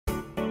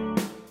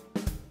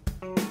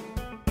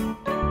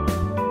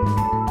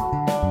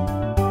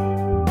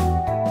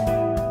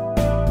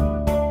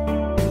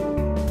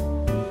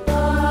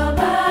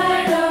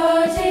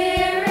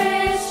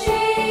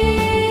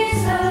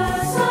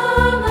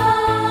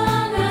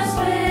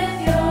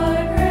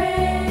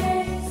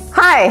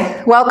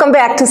Hi, welcome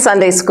back to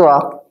Sunday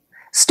School.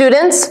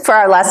 Students, for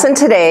our lesson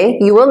today,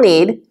 you will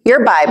need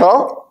your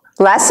Bible,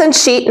 lesson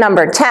sheet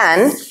number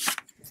 10,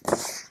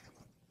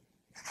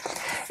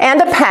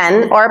 and a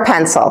pen or a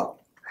pencil.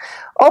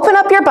 Open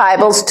up your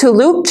Bibles to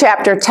Luke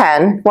chapter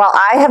 10 while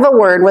I have a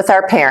word with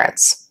our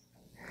parents.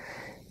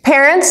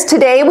 Parents,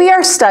 today we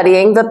are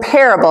studying the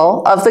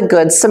parable of the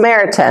Good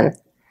Samaritan.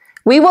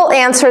 We will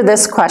answer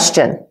this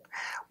question.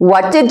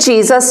 What did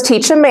Jesus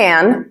teach a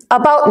man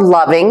about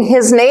loving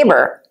his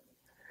neighbor?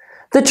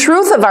 The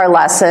truth of our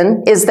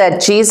lesson is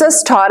that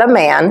Jesus taught a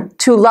man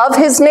to love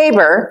his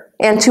neighbor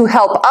and to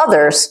help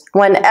others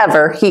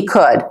whenever he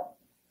could.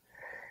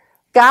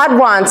 God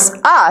wants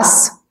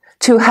us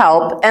to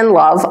help and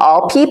love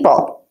all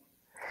people.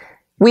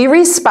 We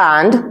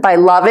respond by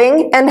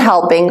loving and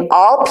helping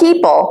all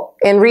people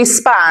in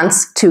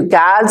response to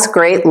God's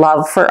great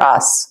love for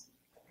us.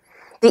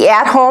 The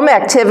at-home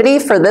activity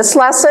for this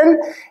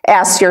lesson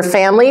asks your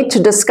family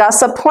to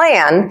discuss a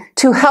plan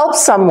to help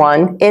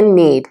someone in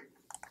need.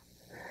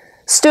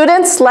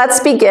 Students, let's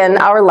begin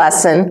our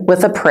lesson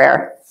with a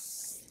prayer.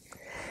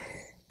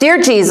 Dear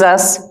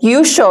Jesus,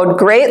 you showed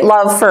great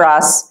love for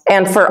us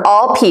and for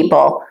all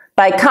people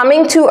by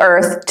coming to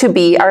earth to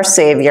be our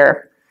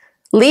Savior.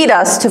 Lead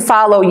us to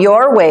follow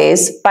your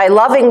ways by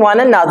loving one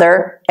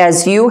another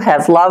as you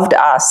have loved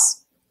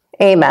us.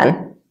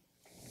 Amen.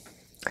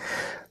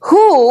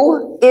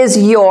 Who is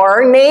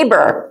your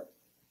neighbor?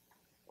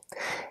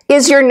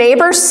 Is your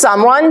neighbor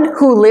someone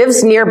who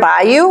lives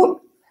nearby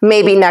you,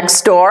 maybe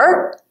next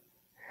door?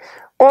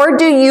 Or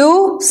do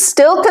you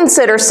still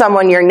consider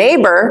someone your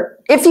neighbor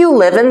if you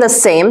live in the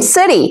same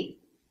city?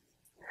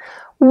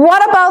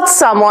 What about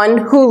someone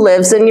who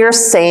lives in your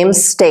same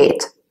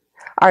state?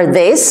 Are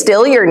they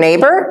still your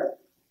neighbor?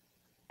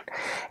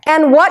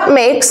 And what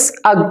makes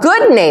a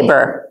good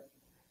neighbor?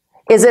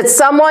 Is it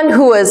someone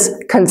who is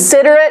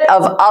considerate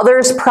of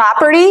others'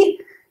 property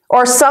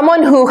or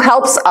someone who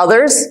helps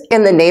others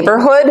in the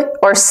neighborhood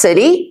or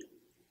city?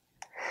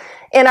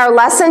 In our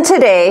lesson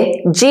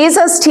today,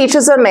 Jesus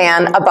teaches a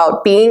man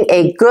about being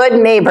a good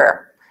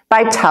neighbor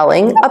by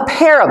telling a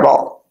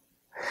parable.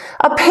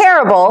 A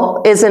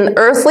parable is an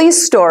earthly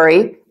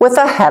story with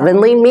a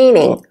heavenly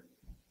meaning.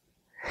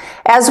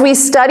 As we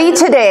study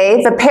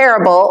today the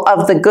parable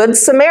of the Good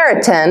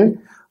Samaritan,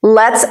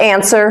 let's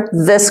answer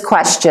this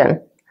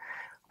question.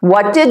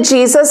 What did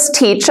Jesus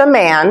teach a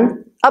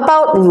man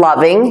about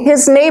loving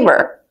his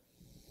neighbor?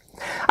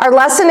 Our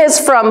lesson is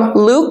from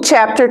Luke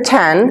chapter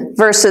 10,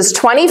 verses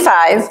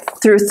 25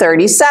 through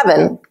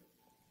 37.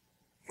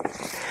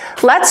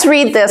 Let's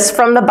read this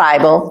from the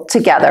Bible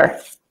together.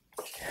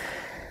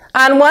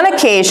 On one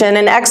occasion,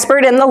 an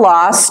expert in the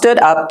law stood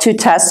up to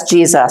test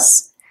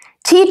Jesus.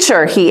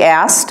 "Teacher," he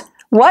asked,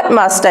 "what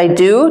must I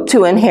do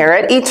to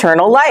inherit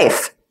eternal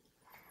life?"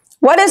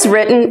 "What is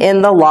written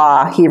in the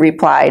law?" he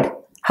replied.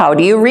 "How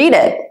do you read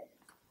it?"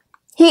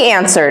 He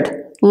answered,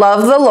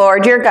 "Love the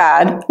Lord your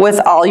God with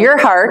all your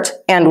heart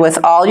and with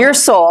all your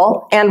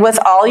soul and with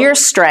all your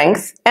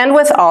strength and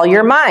with all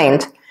your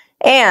mind,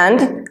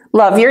 and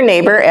love your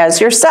neighbor as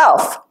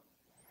yourself."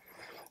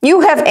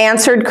 "You have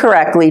answered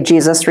correctly,"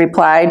 Jesus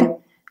replied.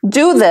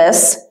 "Do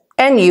this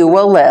and you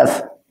will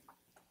live."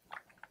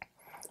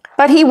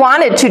 But he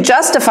wanted to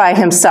justify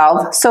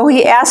himself, so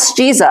he asked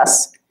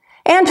Jesus,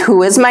 "And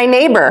who is my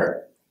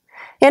neighbor?"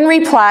 In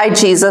reply,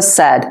 Jesus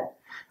said,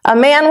 "A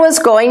man was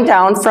going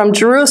down from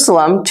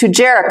Jerusalem to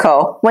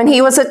Jericho when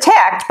he was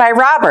attacked by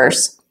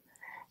robbers.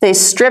 They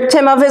stripped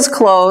him of his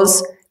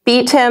clothes,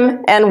 beat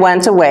him, and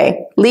went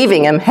away,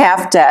 leaving him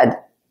half dead.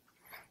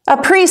 A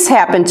priest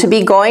happened to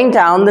be going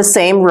down the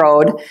same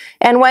road,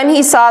 and when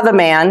he saw the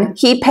man,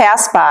 he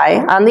passed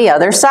by on the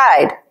other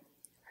side.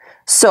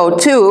 So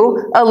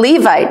too, a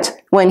Levite,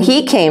 when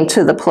he came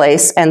to the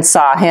place and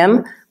saw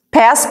him,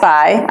 passed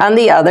by on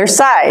the other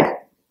side.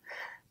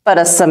 But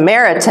a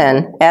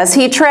Samaritan, as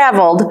he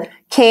traveled,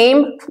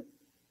 came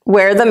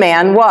where the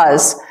man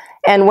was,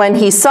 and when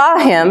he saw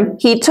him,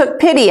 he took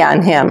pity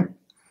on him.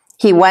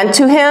 He went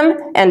to him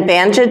and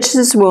bandaged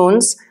his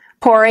wounds,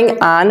 pouring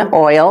on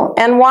oil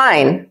and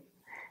wine.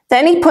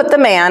 Then he put the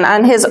man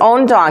on his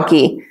own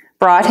donkey,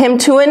 brought him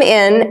to an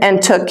inn,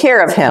 and took care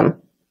of him.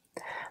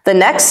 The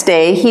next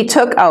day he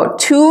took out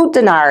 2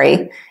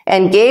 denarii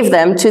and gave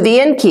them to the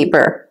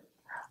innkeeper.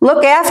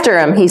 'Look after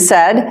him,' he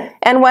said,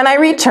 'and when I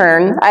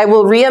return, I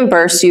will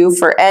reimburse you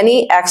for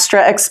any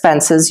extra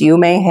expenses you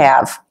may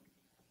have.'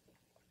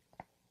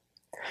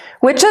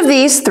 Which of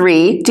these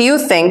 3 do you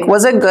think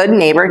was a good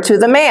neighbor to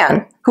the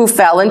man who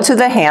fell into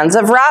the hands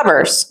of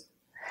robbers?"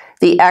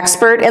 The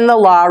expert in the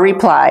law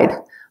replied,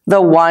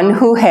 "The one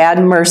who had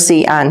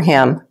mercy on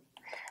him."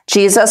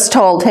 Jesus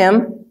told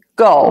him,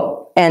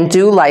 "Go and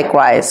do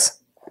likewise."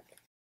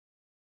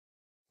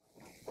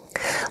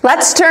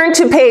 Let's turn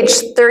to page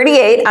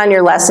 38 on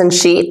your lesson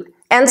sheet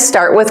and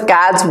start with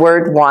God's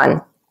Word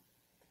 1.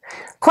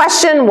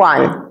 Question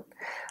 1.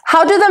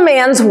 How do the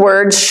man's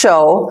words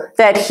show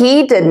that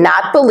he did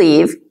not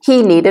believe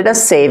he needed a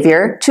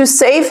Savior to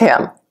save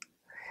him?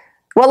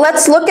 Well,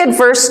 let's look at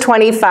verse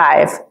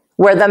 25,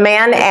 where the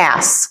man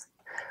asks,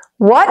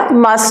 "What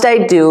must I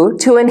do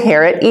to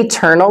inherit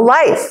eternal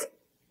life?"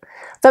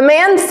 The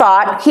man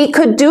thought he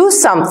could do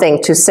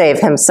something to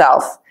save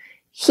himself.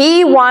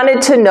 He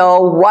wanted to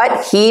know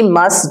what he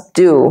must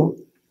do.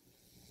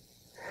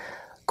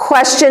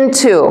 Question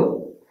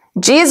 2.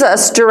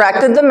 Jesus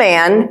directed the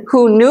man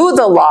who knew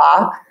the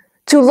law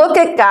to look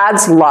at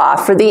God's law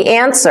for the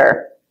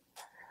answer.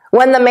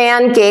 When the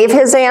man gave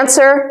his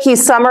answer, he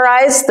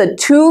summarized the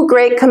 2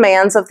 great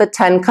commands of the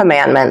 10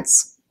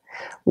 Commandments.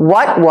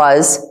 What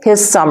was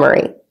his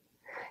summary?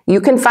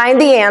 You can find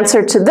the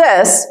answer to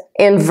this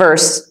in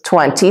verse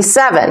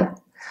 27.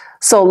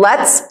 So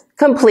let's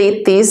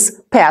complete these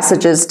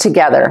passages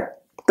together.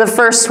 The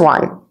first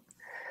one,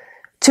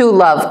 to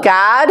love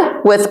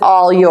God with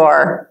all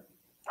your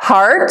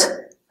heart,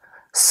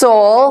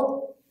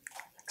 soul,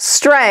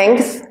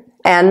 strength,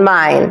 and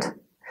mind.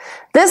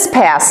 This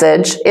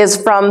passage is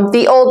from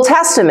the Old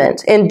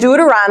Testament in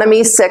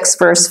Deuteronomy 6,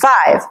 verse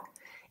 5,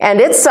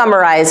 and it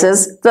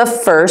summarizes the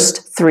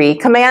first 3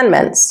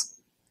 commandments.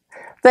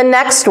 The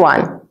next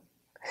one,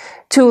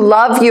 to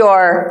love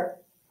your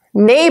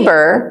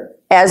neighbor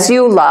as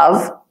you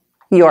love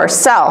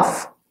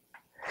yourself.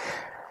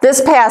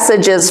 This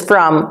passage is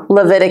from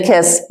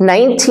Leviticus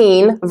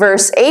 19,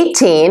 verse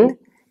 18,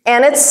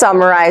 and it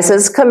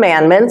summarizes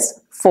commandments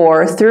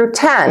 4 through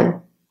 10.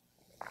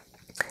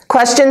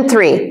 Question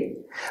 3.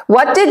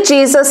 What did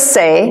Jesus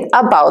say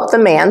about the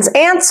man's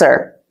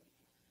answer?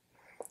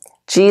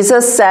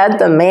 Jesus said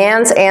the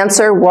man's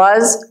answer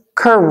was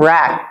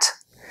correct.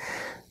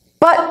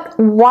 But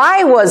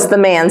why was the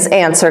man's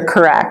answer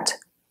correct?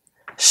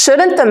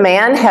 Shouldn't the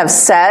man have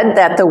said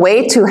that the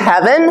way to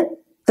heaven,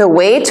 the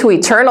way to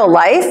eternal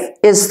life,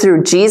 is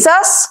through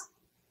Jesus?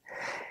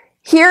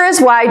 Here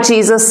is why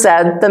Jesus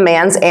said the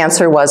man's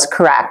answer was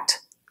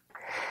correct.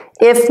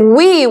 If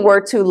we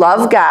were to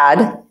love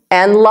God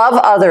and love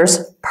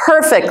others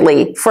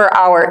perfectly for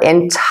our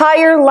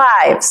entire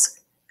lives,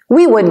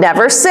 we would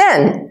never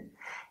sin.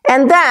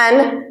 And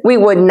then we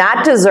would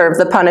not deserve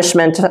the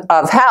punishment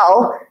of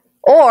hell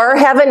or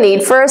have a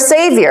need for a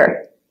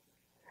Savior.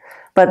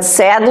 But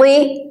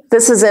sadly,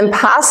 this is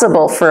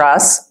impossible for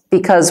us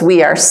because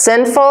we are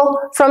sinful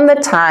from the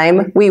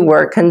time we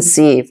were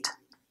conceived.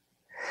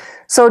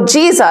 So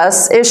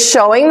Jesus is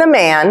showing the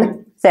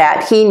man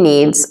that he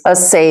needs a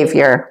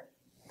Savior.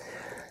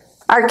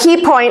 Our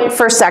key point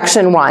for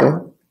section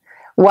 1.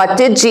 What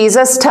did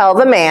Jesus tell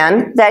the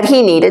man that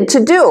he needed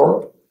to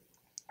do?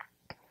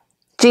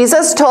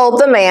 Jesus told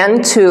the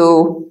man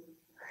to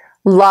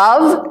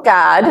love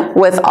God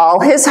with all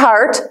his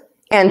heart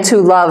and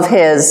to love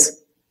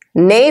his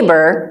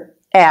neighbor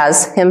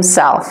as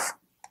himself.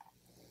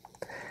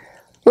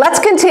 Let's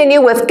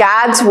continue with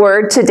God's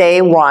Word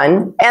Today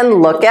 1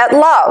 and look at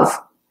love.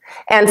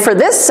 And for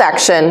this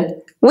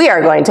section, we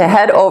are going to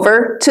head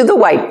over to the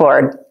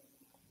whiteboard.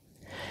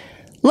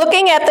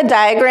 Looking at the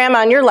diagram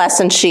on your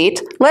lesson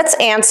sheet, let's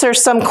answer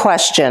some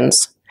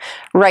questions.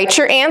 Write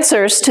your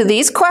answers to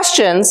these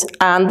questions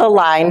on the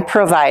line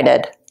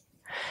provided.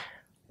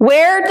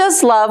 Where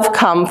does love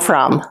come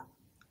from?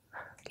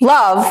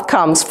 Love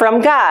comes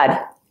from God.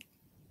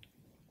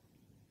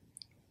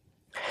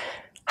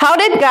 How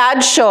did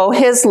God show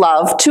his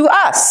love to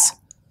us?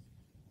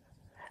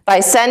 By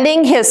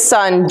sending his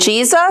son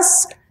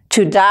Jesus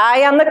to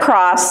die on the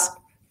cross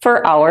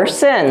for our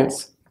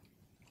sins.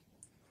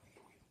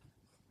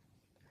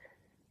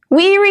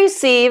 We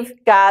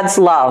receive God's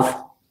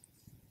love.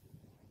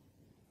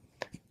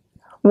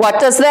 What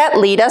does that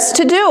lead us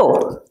to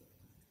do?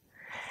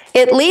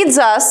 It leads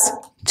us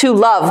to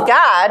love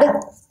God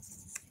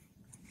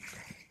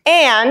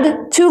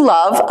and to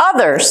love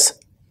others.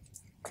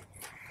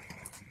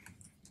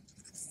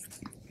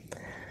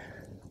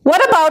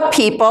 What about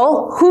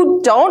people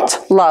who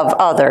don't love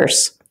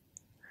others?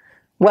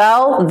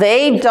 Well,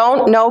 they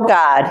don't know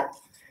God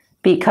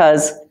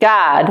because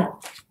God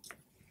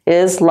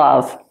is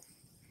love.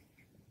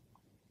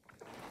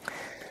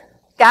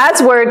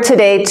 God's Word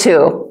Today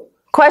 2.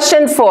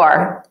 Question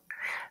 4.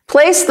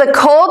 Place the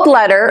cold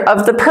letter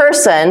of the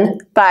person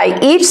by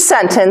each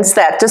sentence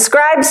that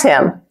describes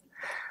him.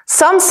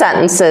 Some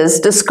sentences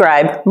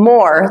describe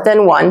more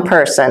than one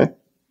person.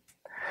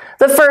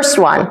 The first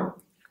one.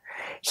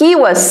 He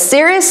was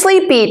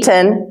seriously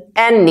beaten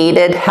and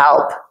needed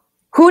help.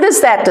 Who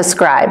does that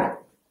describe?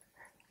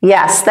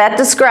 Yes, that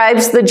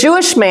describes the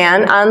Jewish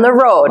man on the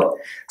road,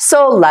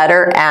 so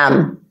letter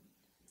M.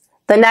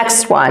 The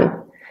next one.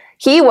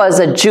 He was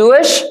a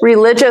Jewish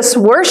religious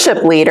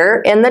worship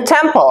leader in the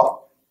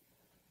temple.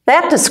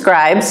 That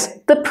describes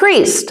the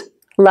priest,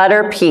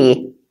 letter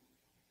P.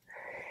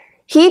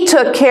 He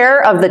took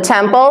care of the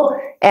temple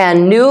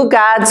and knew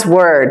God's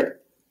word.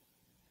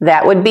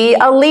 That would be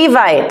a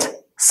Levite,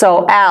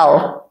 so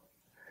L.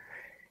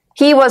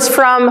 He was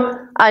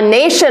from a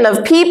nation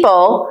of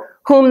people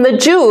whom the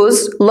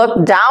Jews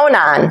looked down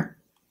on.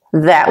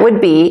 That would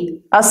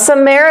be a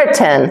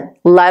Samaritan,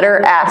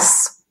 letter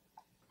S.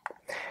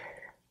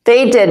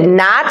 They did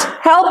not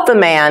help the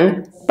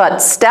man, but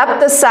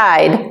stepped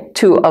aside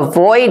to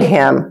avoid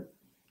him.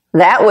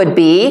 That would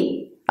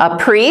be a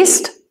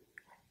priest,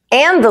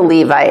 and the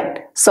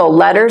Levite, so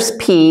letters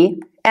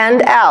P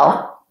and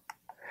L.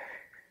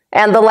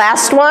 And the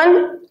last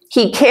one,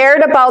 he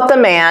cared about the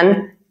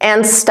man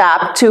and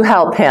stopped to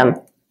help him.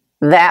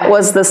 That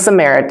was the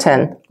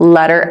Samaritan,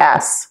 letter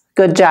S.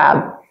 Good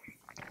job.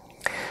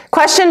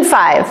 Question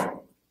 5.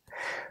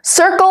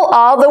 Circle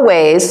all the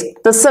ways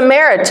the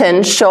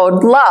Samaritan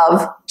showed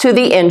love to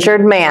the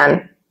injured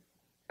man.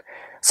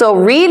 So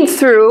read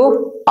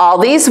through all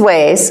these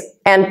ways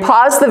and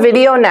pause the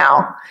video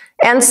now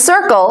and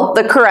circle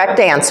the correct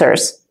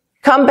answers.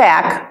 Come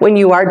back when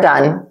you are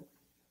done.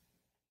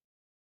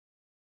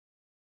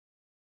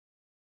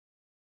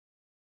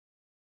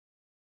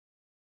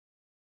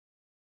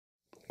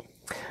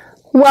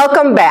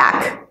 Welcome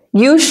back.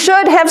 You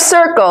should have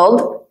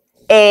circled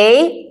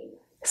A,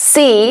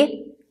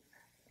 C,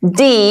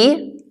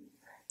 D,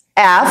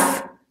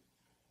 F,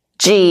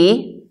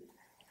 G,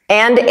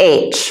 and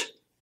H.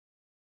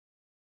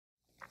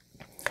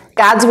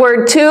 God's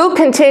Word 2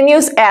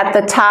 continues at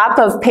the top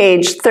of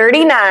page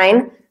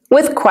 39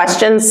 with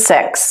question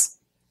 6.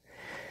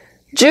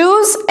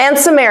 Jews and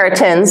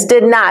Samaritans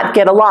did not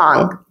get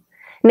along.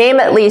 Name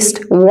at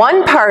least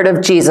one part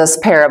of Jesus'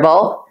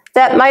 parable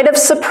that might have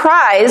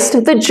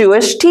surprised the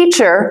Jewish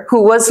teacher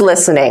who was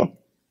listening.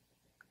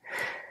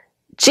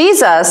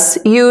 Jesus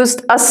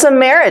used a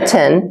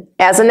Samaritan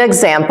as an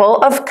example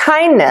of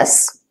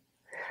kindness.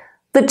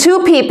 The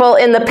two people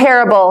in the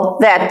parable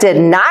that did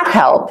not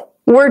help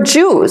were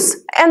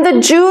Jews, and the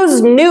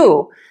Jews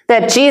knew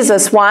that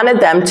Jesus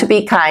wanted them to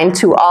be kind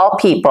to all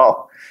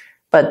people,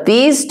 but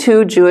these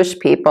two Jewish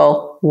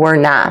people were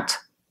not.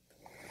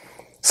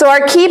 So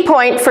our key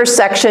point for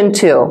section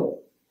 2.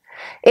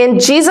 In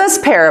Jesus'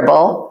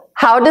 parable,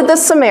 how did the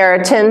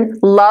Samaritan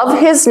love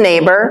his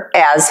neighbor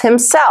as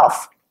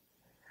himself?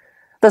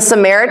 The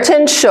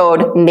Samaritan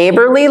showed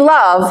neighborly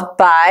love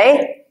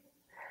by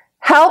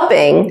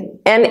helping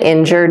an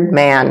injured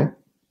man.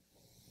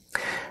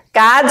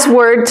 God's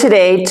Word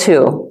today,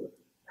 too.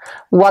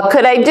 What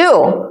could I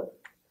do?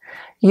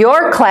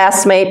 Your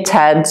classmate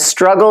Ted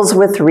struggles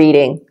with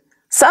reading.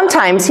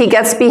 Sometimes he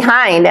gets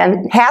behind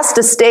and has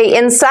to stay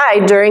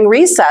inside during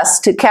recess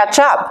to catch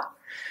up.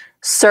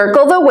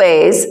 Circle the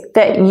ways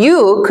that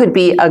you could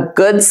be a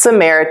good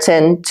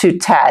Samaritan to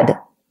Ted.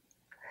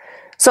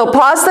 So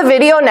pause the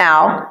video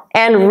now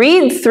and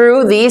read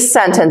through these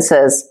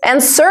sentences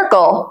and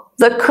circle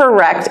the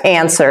correct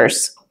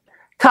answers.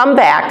 Come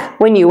back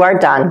when you are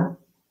done.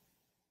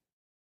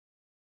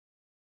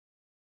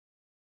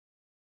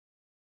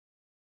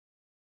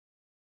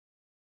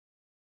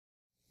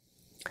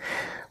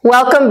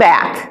 Welcome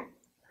back.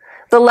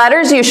 The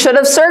letters you should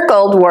have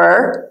circled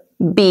were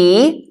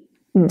B,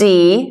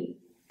 D,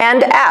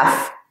 and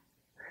F.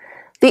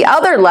 The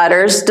other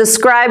letters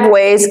describe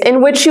ways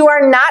in which you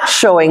are not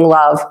showing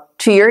love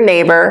to your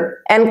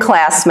neighbor and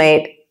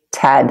classmate,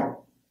 Ted.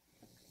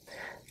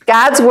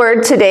 God's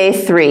Word today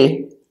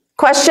 3.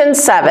 Question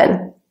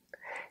 7.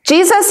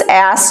 Jesus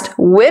asked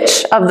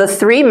which of the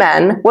 3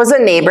 men was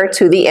a neighbor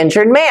to the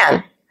injured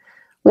man.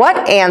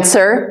 What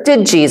answer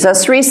did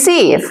Jesus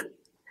receive?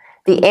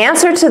 The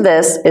answer to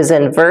this is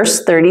in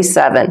verse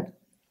 37.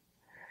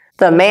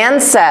 The man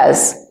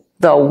says,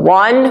 "The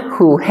one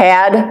who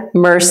had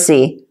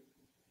mercy."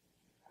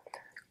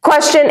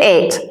 Question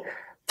 8.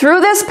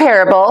 Through this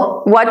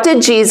parable, what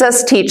did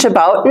Jesus teach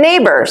about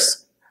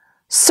neighbors?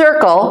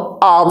 Circle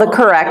all the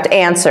correct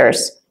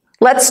answers.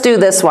 Let's do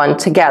this one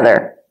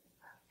together.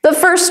 The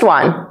first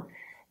one,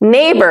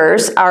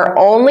 neighbors are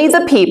only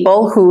the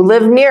people who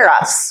live near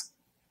us.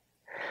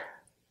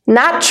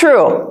 Not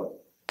true.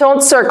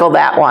 Don't circle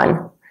that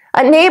one.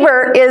 A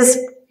neighbor is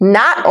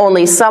not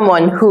only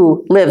someone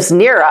who lives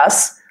near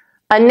us.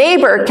 A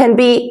neighbor can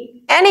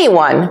be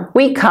anyone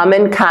we come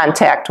in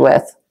contact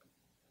with.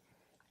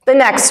 The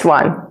next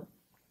one.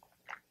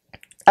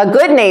 A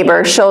good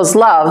neighbor shows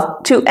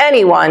love to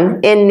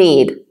anyone in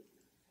need.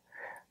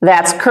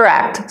 That's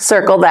correct.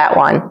 Circle that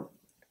one.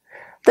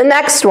 The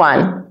next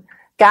one.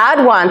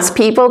 God wants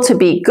people to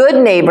be good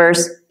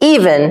neighbors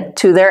even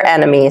to their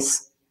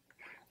enemies.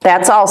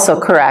 That's also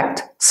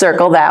correct.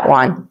 Circle that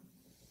one.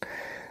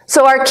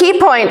 So our key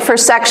point for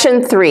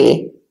section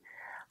 3.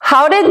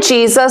 How did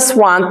Jesus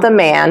want the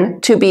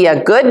man to be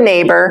a good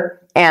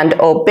neighbor and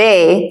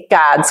obey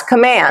God's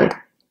command?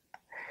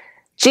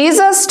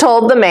 Jesus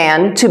told the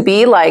man to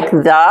be like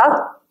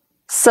the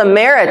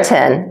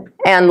Samaritan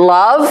and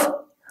love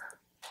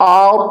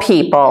all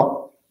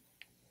people.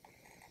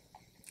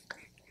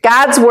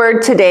 God's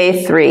Word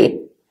today 3.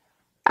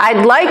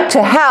 I'd like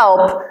to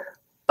help,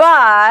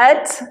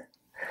 but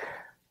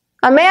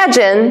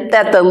imagine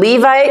that the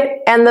Levite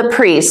and the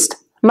priest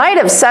might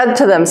have said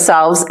to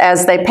themselves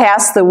as they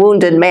passed the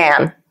wounded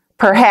man,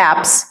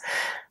 perhaps,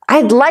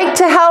 "I'd like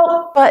to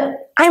help,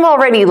 but I'm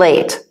already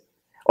late."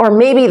 Or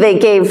maybe they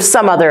gave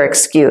some other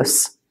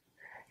excuse.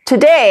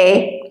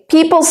 Today,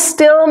 people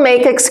still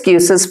make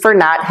excuses for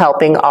not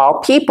helping all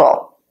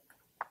people.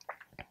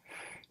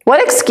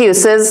 What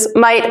excuses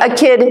might a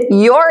kid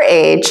your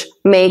age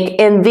make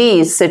in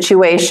these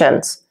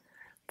situations?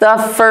 The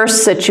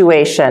first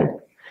situation.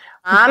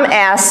 Mom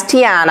asked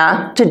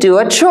Tiana to do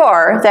a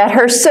chore that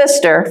her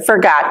sister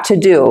forgot to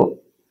do.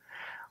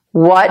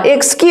 What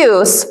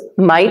excuse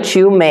might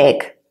you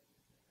make?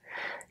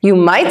 You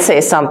might say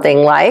something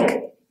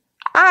like,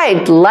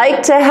 I'd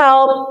like to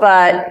help,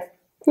 but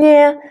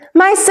yeah,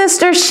 my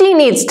sister, she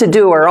needs to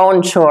do her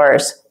own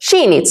chores.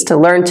 She needs to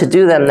learn to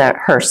do them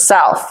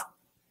herself.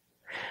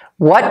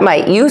 What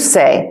might you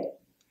say?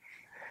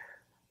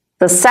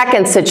 The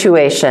second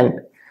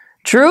situation,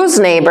 Drew's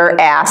neighbor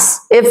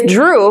asks if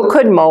Drew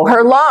could mow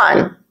her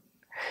lawn.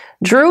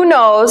 Drew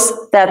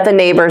knows that the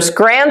neighbor's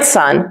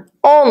grandson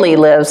only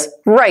lives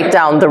right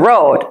down the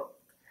road.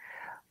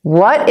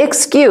 What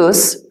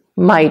excuse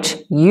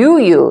might you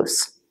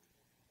use?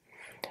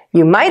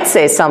 You might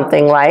say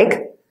something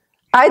like,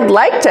 I'd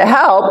like to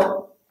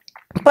help,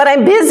 but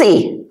I'm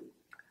busy.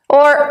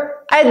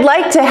 Or I'd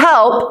like to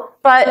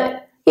help,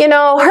 but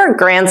her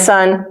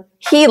grandson,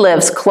 he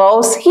lives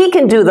close. He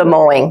can do the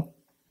mowing.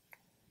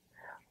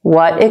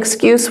 What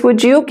excuse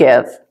would you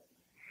give?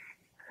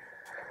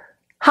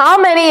 How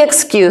many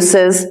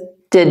excuses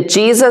did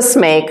Jesus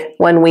make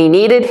when we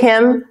needed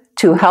him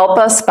to help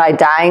us by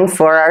dying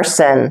for our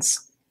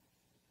sins?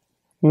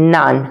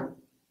 None.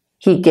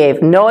 He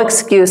gave no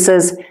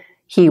excuses.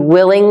 He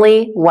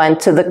willingly went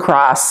to the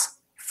cross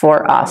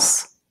for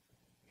us.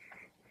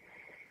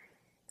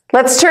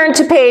 Let's turn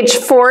to page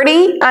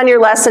 40 on your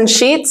lesson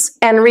sheets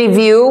and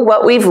review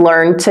what we've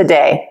learned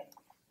today.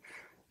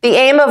 The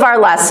aim of our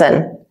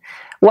lesson.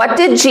 What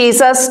did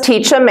Jesus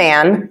teach a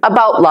man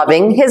about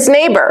loving his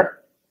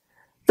neighbor?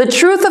 The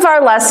truth of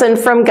our lesson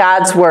from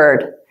God's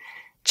Word.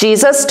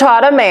 Jesus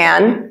taught a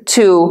man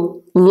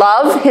to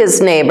love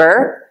his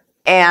neighbor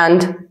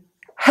and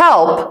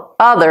help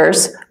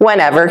others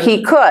whenever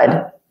he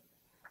could.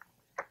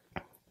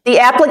 The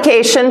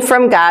application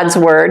from God's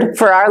Word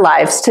for our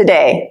lives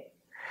today.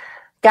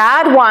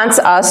 God wants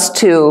us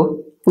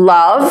to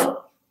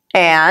love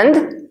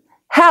and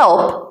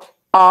help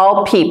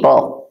all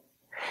people.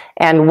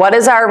 And what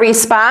is our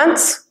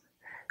response?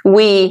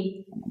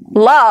 We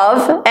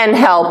love and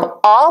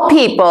help all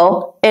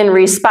people in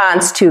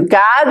response to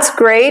God's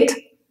great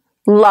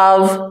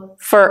love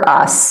for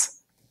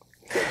us.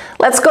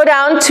 Let's go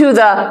down to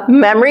the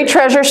memory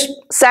treasure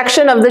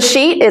section of the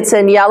sheet. It's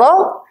in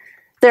yellow.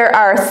 There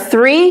are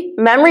 3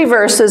 memory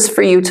verses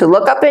for you to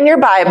look up in your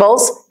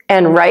Bibles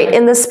and write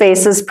in the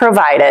spaces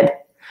provided.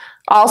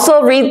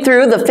 Also read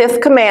through the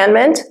 5th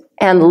commandment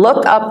and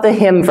look up the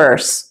hymn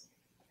verse.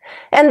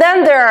 And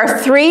then there are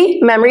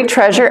 3 memory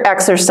treasure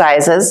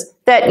exercises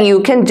that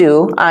you can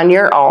do on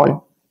your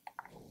own.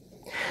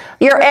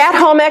 Your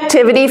at-home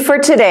activity for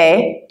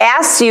today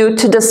asks you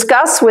to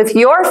discuss with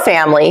your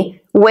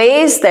family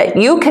ways that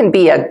you can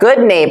be a good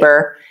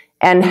neighbor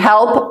and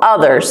help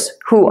others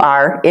who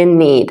are in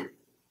need.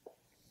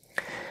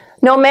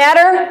 No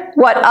matter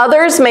what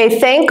others may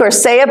think or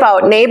say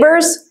about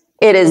neighbors,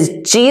 it is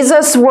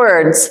Jesus'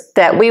 words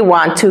that we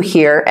want to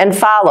hear and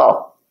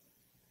follow.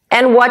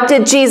 And what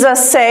did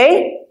Jesus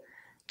say?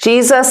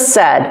 Jesus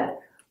said,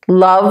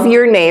 love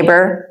your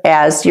neighbor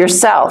as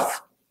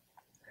yourself.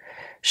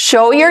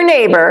 Show your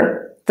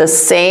neighbor the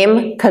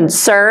same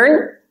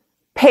concern,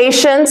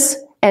 patience,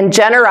 and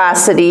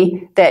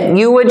generosity that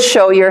you would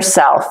show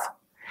yourself.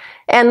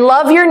 And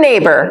love your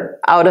neighbor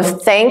out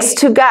of thanks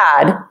to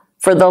God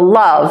for the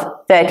love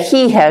that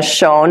he has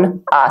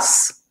shown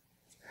us.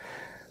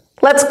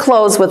 Let's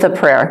close with a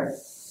prayer.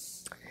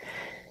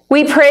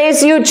 We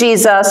praise you,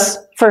 Jesus,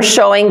 for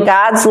showing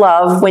God's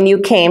love when you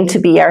came to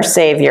be our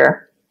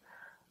Savior.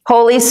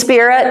 Holy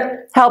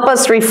Spirit, help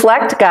us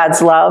reflect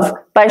God's love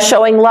by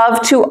showing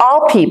love to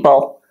all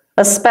people,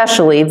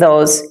 especially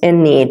those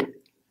in need.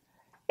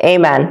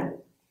 Amen.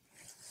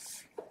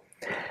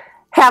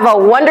 Have a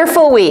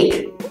wonderful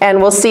week,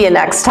 and we'll see you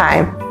next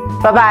time.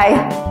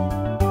 Bye-bye.